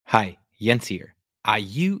Hi, Jens here. Are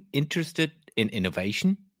you interested in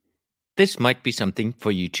innovation? This might be something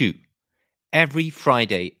for you too. Every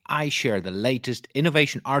Friday, I share the latest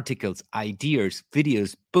innovation articles, ideas,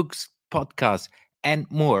 videos, books, podcasts,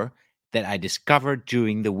 and more that I discovered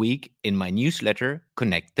during the week in my newsletter,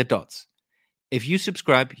 Connect the Dots. If you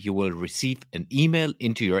subscribe, you will receive an email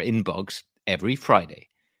into your inbox every Friday.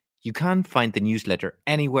 You can't find the newsletter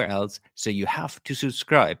anywhere else, so you have to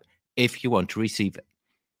subscribe if you want to receive it.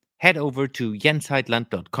 Head over to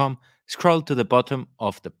jensheitland.com, scroll to the bottom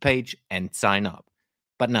of the page, and sign up.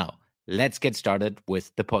 But now, let's get started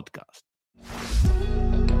with the podcast.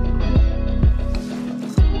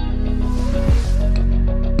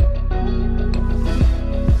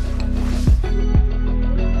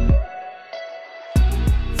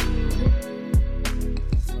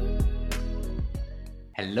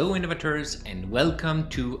 Hello, innovators, and welcome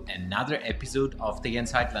to another episode of the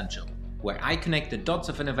Jens Heitland Show, where I connect the dots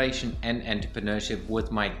of innovation and entrepreneurship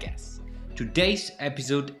with my guests. Today's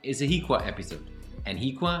episode is a HIQA episode, and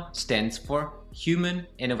HIQA stands for Human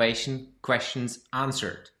Innovation Questions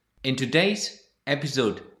Answered. In today's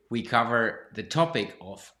episode, we cover the topic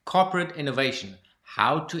of corporate innovation,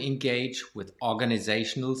 how to engage with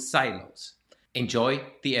organizational silos. Enjoy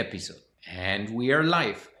the episode. And we are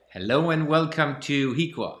live. Hello and welcome to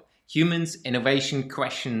HIQA, Humans Innovation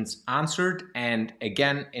Questions Answered, and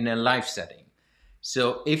again in a live setting.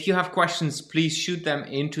 So if you have questions, please shoot them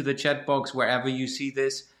into the chat box wherever you see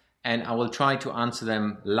this, and I will try to answer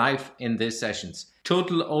them live in these sessions.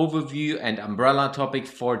 Total overview and umbrella topic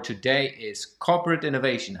for today is corporate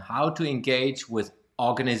innovation, how to engage with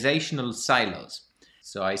organizational silos.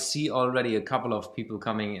 So I see already a couple of people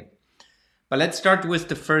coming in. But let's start with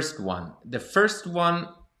the first one. The first one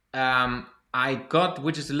I got,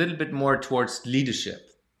 which is a little bit more towards leadership.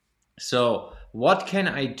 So what can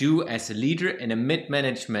I do as a leader in a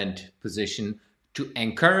mid-management position to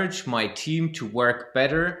encourage my team to work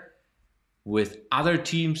better with other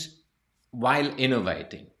teams while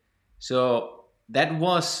innovating? So that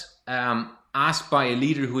was asked by a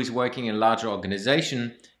leader who is working in a larger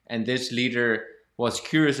organization, and this leader was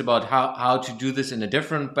curious about how to do this in a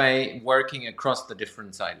different way, working across the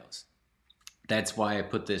different silos. That's why I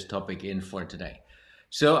put this topic in for today.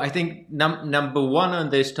 So I think number one on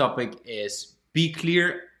this topic is be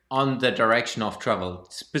clear on the direction of travel,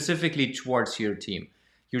 specifically towards your team.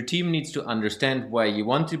 Your team needs to understand where you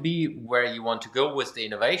want to be, where you want to go with the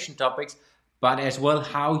innovation topics, but as well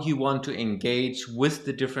how you want to engage with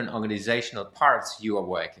the different organizational parts you are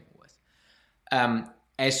working with.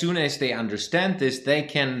 As soon as they understand this, they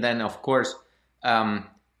can then, of course,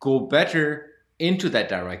 go better into that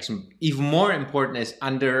direction. Even more important is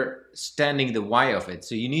understanding the why of it.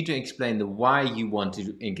 So you need to explain the why you want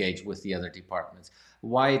to engage with the other departments,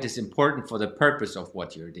 why it is important for the purpose of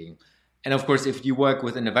what you're doing. And of course, if you work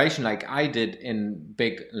with innovation like I did in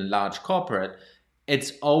big, large corporate,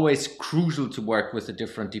 it's always crucial to work with the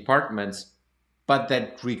different departments, but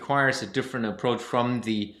that requires a different approach from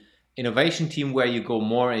the innovation team, where you go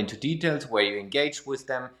more into details, where you engage with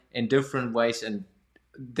them in different ways, and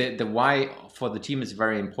the why for the team is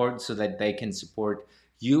very important so that they can support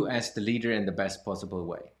you as the leader in the best possible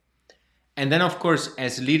way. And then, of course,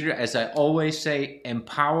 as a leader, as I always say,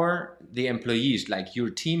 empower the employees, like your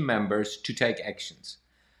team members, to take actions.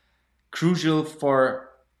 Crucial for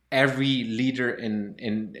every leader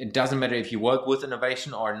it doesn't matter if you work with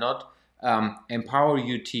innovation or not, empower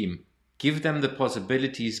your team. Give them the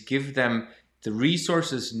possibilities, give them the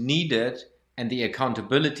resources needed and the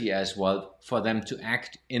accountability as well for them to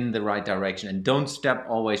act in the right direction. And don't step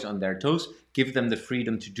always on their toes. Give them the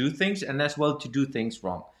freedom to do things and as well to do things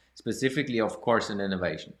wrong, specifically, of course, in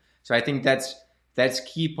innovation. So I think that's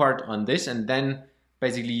key part on this. And then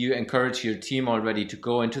basically you encourage your team already to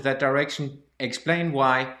go into that direction, explain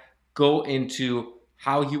why, go into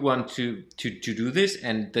how you want to do this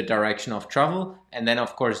and the direction of travel, and then,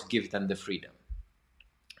 of course, give them the freedom.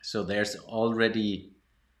 So there's already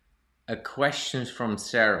a question from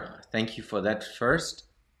Sarah. Thank you for that first.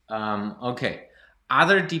 Okay.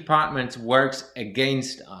 Other departments works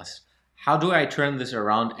against us. How do I turn this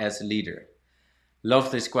around as a leader?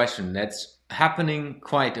 Love this question. That's happening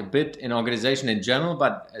quite a bit in organization in general,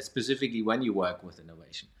 but specifically when you work with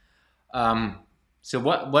innovation. So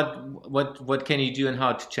what can you do and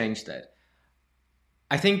how to change that?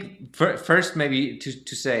 I think first maybe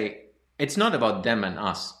to say it's not about them and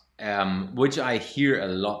us, which I hear a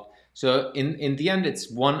lot. So in the end, it's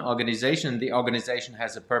one organization. The organization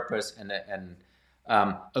has a purpose and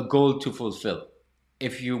a goal to fulfill.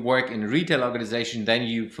 If you work in a retail organization, then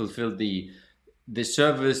you fulfill the the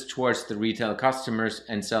service towards the retail customers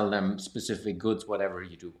and sell them specific goods, whatever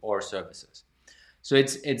you do, or services. So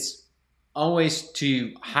it's always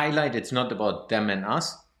to highlight it's not about them and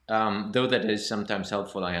us, though that is sometimes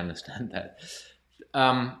helpful. I understand that.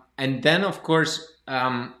 And then, of course,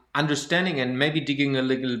 understanding and maybe digging a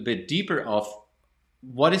little bit deeper of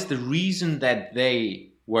what is the reason that they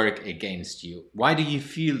work against you? Why do you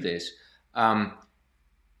feel this? Are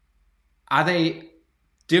they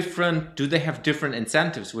different? Do they have different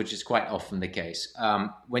incentives, which is quite often the case?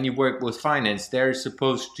 When you work with finance, they're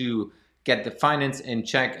supposed to get the finance in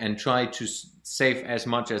check and try to save as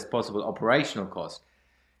much as possible operational costs.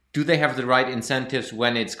 Do they have the right incentives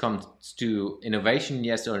when it comes to innovation?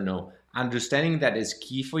 Yes or no? Understanding that is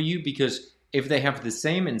key for you, because if they have the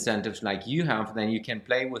same incentives like you have, then you can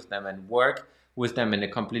play with them and work with them in a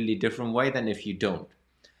completely different way than if you don't.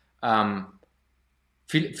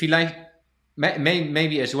 Feel like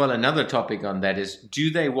maybe as well another topic on that is,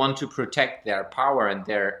 do they want to protect their power and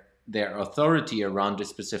their authority around a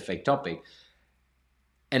specific topic?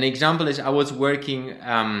 An example is I was working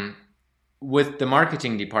with the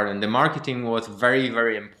marketing department. The marketing was very,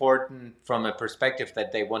 very important from a perspective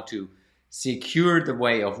that they want to secure the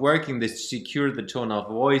way of working, they secure the tone of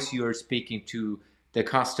voice you are speaking to the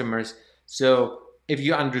customers. So if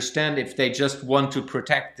you understand, if they just want to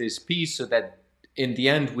protect this piece so that in the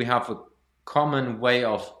end we have a common way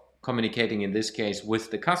of communicating, in this case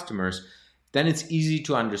with the customers, then it's easy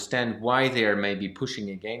to understand why they are maybe pushing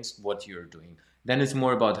against what you're doing. Then it's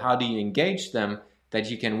more about how do you engage them, that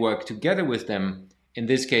you can work together with them, in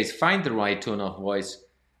this case find the right tone of voice,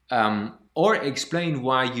 or explain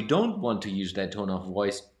why you don't want to use that tone of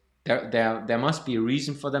voice. There must be a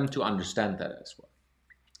reason for them to understand that as well.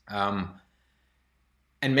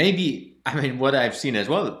 And maybe, I mean, what I've seen as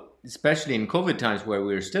well, especially in COVID times where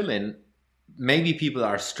we're still in, maybe people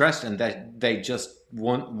are stressed and that they just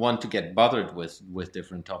want to get bothered with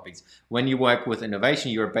different topics. When you work with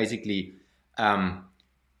innovation, you're basically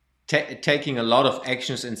taking a lot of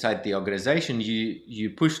actions inside the organization. You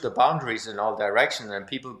push the boundaries in all directions, and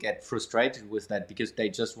people get frustrated with that because they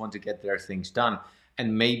just want to get their things done.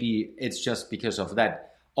 And maybe it's just because of that.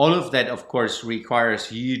 All of that, of course, requires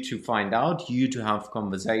you to find out, you to have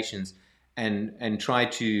conversations and try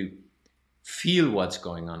to feel what's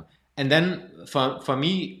going on. And then for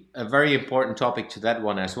me, a very important topic to that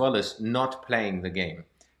one as well is not playing the game.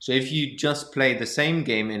 So if you just play the same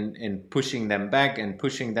game in pushing them back and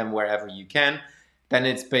pushing them wherever you can, then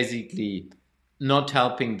it's basically not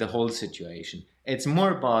helping the whole situation. It's more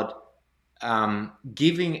about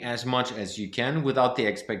giving as much as you can without the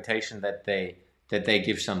expectation that they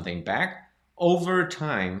give something back. Over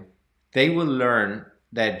time, they will learn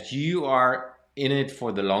that you are in it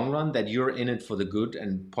for the long run, that you're in it for the good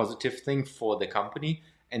and positive thing for the company,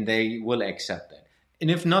 and they will accept that. And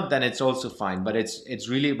if not, then it's also fine. But it's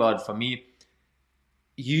really about, for me,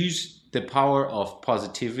 use the power of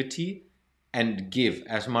positivity and give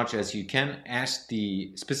as much as you can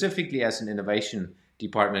specifically as an innovation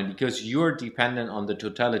department, because you're dependent on the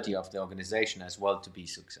totality of the organization as well to be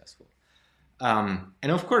successful. And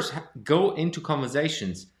of course, go into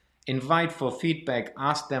conversations, invite for feedback,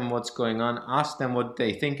 ask them what's going on, ask them what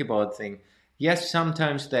they think about things. Yes,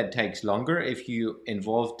 sometimes that takes longer if you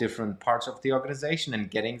involve different parts of the organization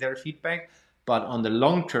and getting their feedback. But on the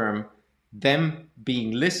long term, them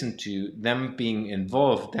being listened to, them being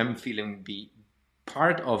involved, them feeling be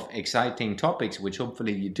part of exciting topics, which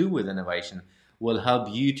hopefully you do with innovation, will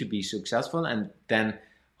help you to be successful. And then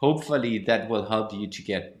hopefully that will help you to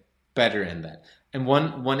get better in that. And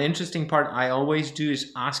one interesting part I always do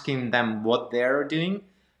is asking them what they're doing,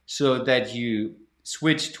 so that you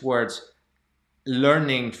switch towards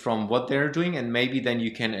learning from what they're doing, and maybe then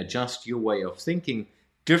you can adjust your way of thinking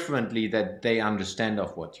differently, that they understand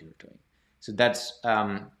of what you're doing. So that's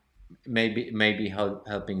maybe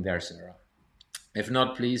helping there, Sarah. If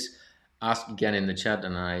not, please ask again in the chat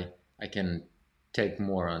and I can take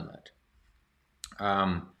more on that.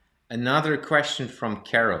 Another question from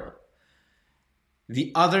Carol.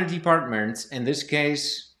 The other departments, in this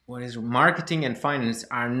case, what is marketing and finance,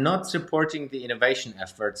 are not supporting the innovation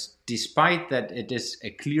efforts, despite that it is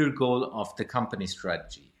a clear goal of the company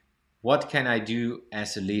strategy. What can I do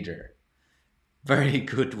as a leader? Very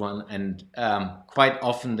good one, and quite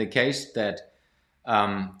often the case that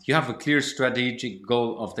you have a clear strategic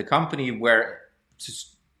goal of the company where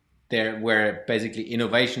basically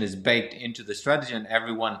innovation is baked into the strategy, and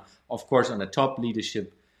everyone, of course, on the top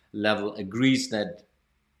leadership level agrees that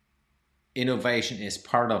innovation is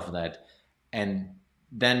part of that, and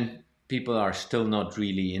then people are still not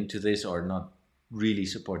really into this or not really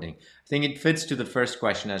supporting. I think it fits to the first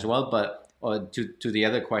question as well, but or to the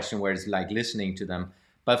other question where it's like listening to them.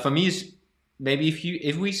 But for me, it's maybe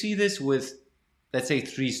if we see this with, let's say,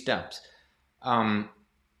 3 steps,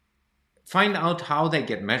 find out how they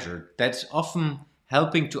get measured. That's often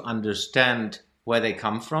helping to understand where they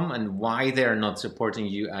come from and why they're not supporting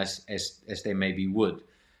you as they maybe would.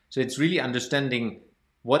 So it's really understanding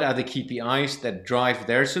what are the KPIs that drive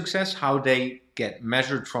their success, how they get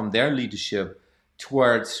measured from their leadership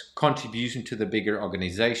towards contribution to the bigger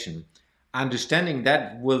organization. Understanding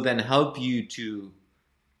that will then help you to,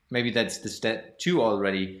 maybe that's the step 2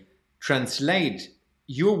 already, translate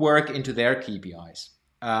your work into their KPIs.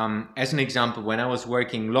 As an example, when I was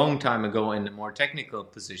working long time ago in a more technical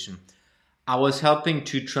position, I was helping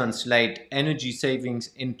to translate energy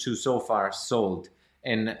savings into sofas sold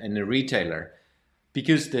in a retailer,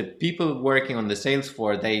 because the people working on the sales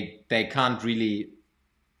floor, they can't really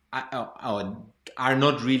are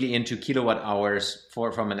not really into kilowatt hours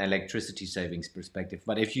from an electricity savings perspective.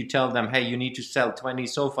 But if you tell them, hey, you need to sell 20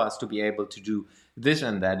 sofas to be able to do this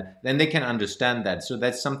and that, then they can understand that. So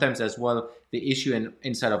that's sometimes as well the issue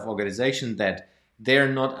inside of organization, that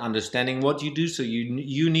they're not understanding what you do. So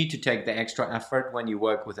you need to take the extra effort when you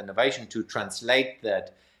work with innovation to translate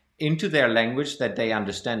that into their language that they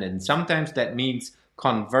understand. And sometimes that means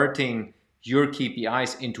converting your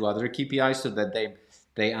KPIs into other KPIs so that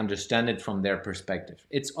they understand it from their perspective.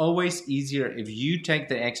 It's always easier if you take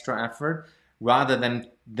the extra effort rather than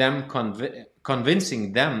them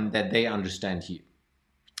convincing them that they understand you.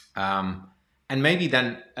 And maybe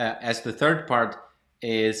then as the third part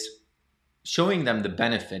is showing them the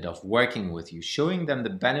benefit of working with you, showing them the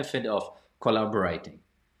benefit of collaborating.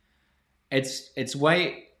 It's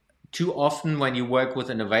way too often when you work with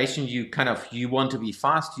innovation, you want to be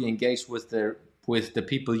fast, you engage with the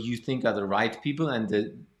people you think are the right people and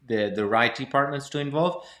the right departments to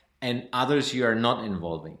involve, and others you are not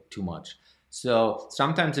involving too much. So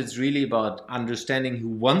sometimes it's really about understanding who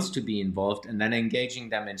wants to be involved and then engaging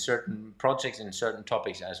them in certain projects and certain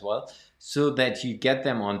topics as well, so that you get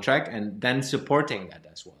them on track and then supporting that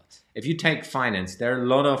as well. If you take finance, there are a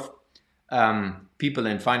lot of people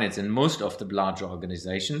in finance in most of the larger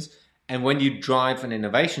organizations. And when you drive an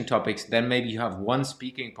innovation topics, then maybe you have one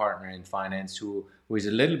speaking partner in finance who is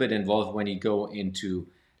a little bit involved when you go into,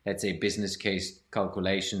 let's say, business case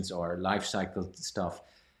calculations or life cycle stuff.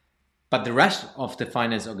 But the rest of the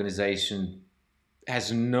finance organization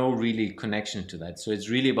has no really connection to that. So it's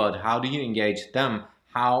really about how do you engage them?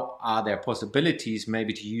 How are there possibilities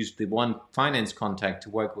maybe to use the one finance contact to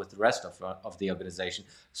work with the rest of the organization,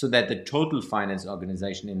 so that the total finance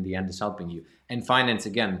organization in the end is helping you? And finance,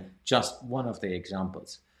 again, just one of the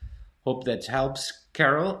examples. Hope that helps,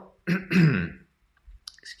 Carol.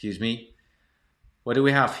 Excuse me. What do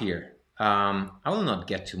we have here? I will not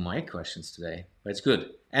get to my questions today, but it's good.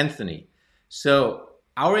 Anthony. So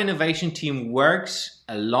our innovation team works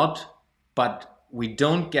a lot, but we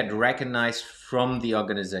don't get recognized from the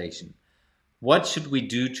organization. What should we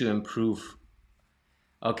do to improve?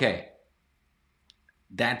 Okay,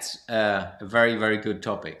 that's a very, very good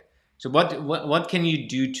topic. So what can you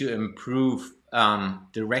do to improve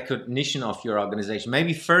the recognition of your organization?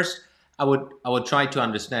 Maybe first I would try to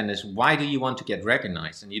understand is, why do you want to get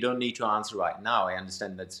recognized? And you don't need to answer right now. I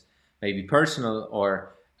understand that's maybe personal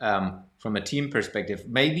or from a team perspective.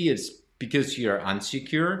 Maybe it's because you're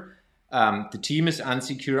insecure. The team is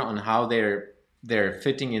insecure on how they're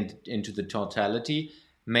fitting into the totality.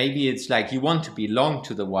 Maybe it's like you want to belong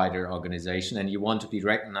to the wider organization and you want to be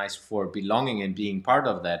recognized for belonging and being part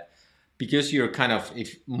of that. Because you're kind of,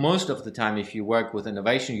 if most of the time, if you work with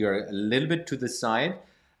innovation, you're a little bit to the side.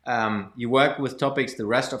 You work with topics the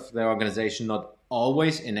rest of the organization not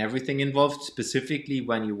always in everything involved, specifically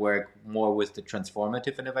when you work more with the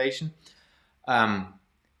transformative innovation.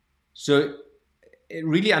 So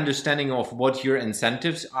really understanding of what your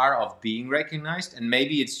incentives are of being recognized, and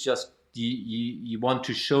maybe it's just you want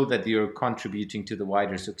to show that you're contributing to the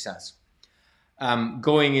wider success.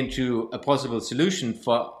 Going into a possible solution,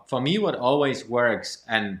 for me, what always works,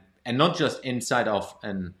 and not just inside of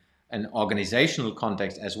an organizational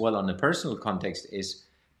context, as well on a personal context, is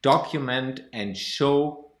document and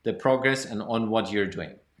show the progress and on what you're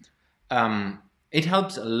doing. It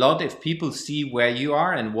helps a lot if people see where you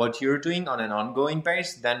are and what you're doing on an ongoing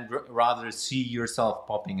basis than rather see yourself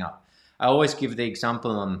popping up. I always give the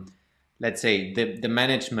example on, let's say, the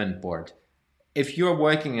management board. If you're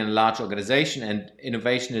working in a large organization and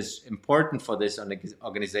innovation is important for this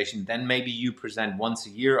organization, then maybe you present once a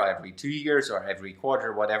year or every 2 years or every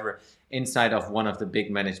quarter, whatever, inside of one of the big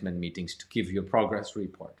management meetings to give you a progress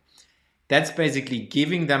report. That's basically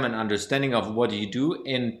giving them an understanding of what you do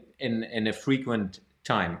in a frequent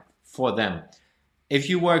time. for them. If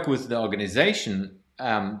you work with the organization,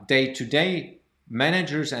 day-to-day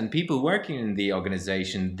managers and people working in the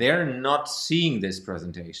organization, they're not seeing these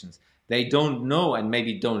presentations. They don't know, and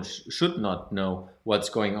maybe should not know what's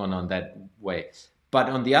going on that way. But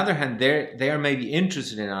on the other hand, they are maybe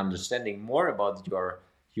interested in understanding more about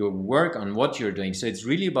your work on what you're doing. So it's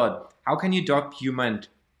really about how can you document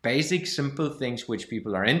basic, simple things which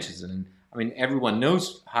people are interested in. I mean, everyone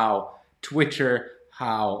knows how Twitter,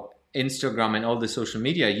 how Instagram and all the social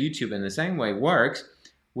media, YouTube in the same way works,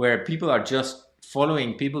 where people are just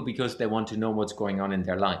following people because they want to know what's going on in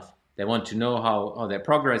their life. They want to know how their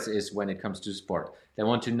progress is when it comes to sport. They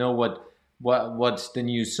want to know what's the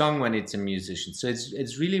new song when it's a musician. So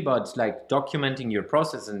it's really about like documenting your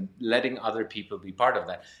process and letting other people be part of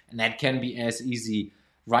that. And that can be as easy.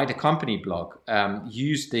 Write a company blog.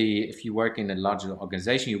 If you work in a larger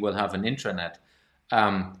organization, you will have an intranet.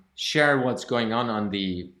 Share what's going on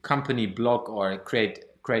the company blog, or create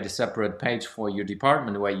a separate page for your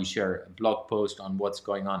department where you share a blog post on what's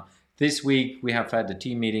going on. This week we have had a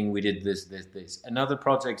team meeting, we did this. Another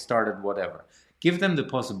project started, whatever. Give them the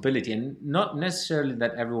possibility, and not necessarily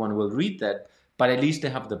that everyone will read that, but at least they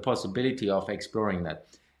have the possibility of exploring that.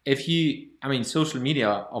 Social media,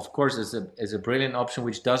 of course, is a brilliant option,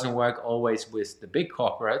 which doesn't work always with the big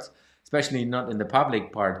corporates, especially not in the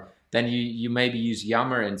public part. Then you maybe use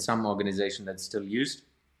Yammer in some organization that's still used,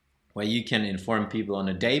 where you can inform people on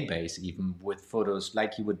a day base, even with photos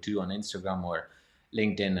like you would do on Instagram or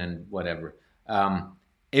LinkedIn and whatever.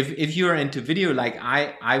 If you're into video, like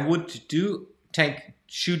I would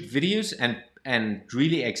shoot videos and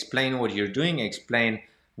really explain what you're doing, explain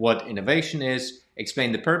what innovation is,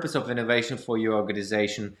 explain the purpose of innovation for your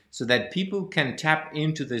organization, so that people can tap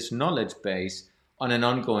into this knowledge base on an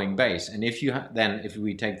ongoing base. And if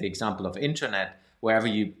we take the example of intranet, wherever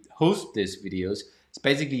you host these videos, it's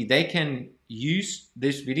basically they can use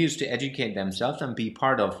these videos to educate themselves and be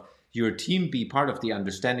part of your team, be part of the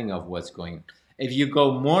understanding of what's going on. If you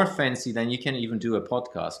go more fancy, then you can even do a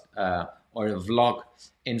podcast or a vlog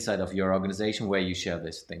inside of your organization where you share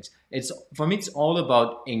these things. For me, it's all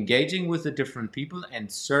about engaging with the different people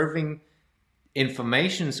and serving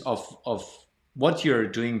informations of what you're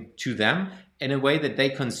doing to them in a way that they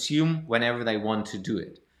consume whenever they want to do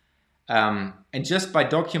it. And just by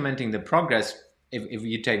documenting the progress, if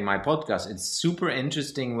you take my podcast, it's super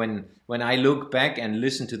interesting when I look back and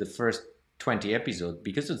listen to the first 20 episodes,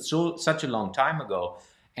 because it's such a long time ago,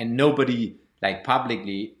 and nobody like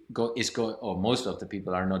publicly or most of the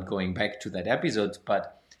people are not going back to that episode.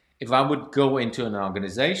 But if I would go into an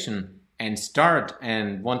organization and start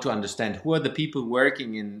and want to understand who are the people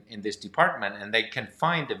working in this department, and they can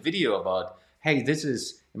find a video about, hey, this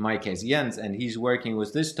is, in my case, Jens, and he's working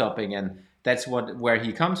with this topic, and that's where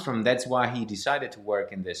he comes from. That's why he decided to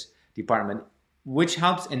work in this department, which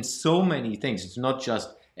helps in so many things. It's not just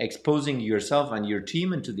exposing yourself and your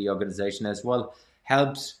team into the organization, as well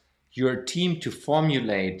helps your team to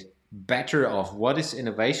formulate better of what is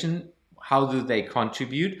innovation, how do they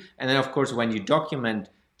contribute, and then of course when you document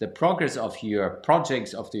the progress of your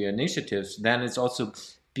projects, of your initiatives, then it's also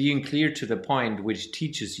being clear to the point, which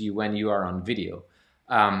teaches you when you are on video.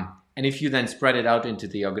 And if you then spread it out into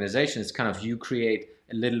the organization, it's kind of you create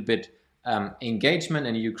a little bit engagement,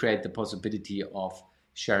 and you create the possibility of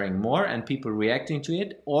sharing more and people reacting to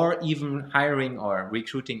it, or even hiring or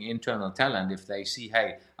recruiting internal talent if they see,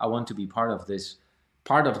 hey, I want to be part of this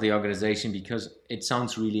part of the organization because it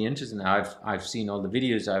sounds really interesting. I've seen all the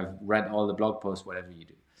videos, I've read all the blog posts, whatever you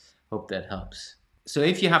do. Hope that helps. So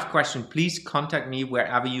if you have questions, please contact me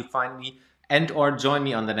wherever you find me, and or join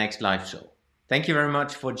me on the next live show. Thank you very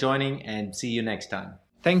much for joining, and see you next time.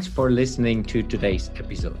 Thanks for listening to today's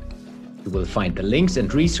episode. You will find the links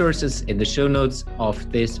and resources in the show notes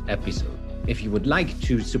of this episode. If you would like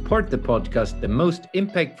to support the podcast, the most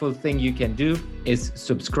impactful thing you can do is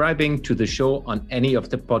subscribing to the show on any of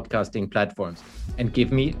the podcasting platforms and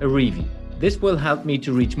give me a review. This will help me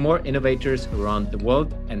to reach more innovators around the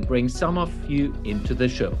world and bring some of you into the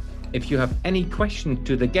show. If you have any question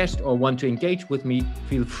to the guest or want to engage with me,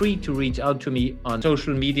 feel free to reach out to me on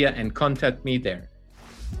social media and contact me there.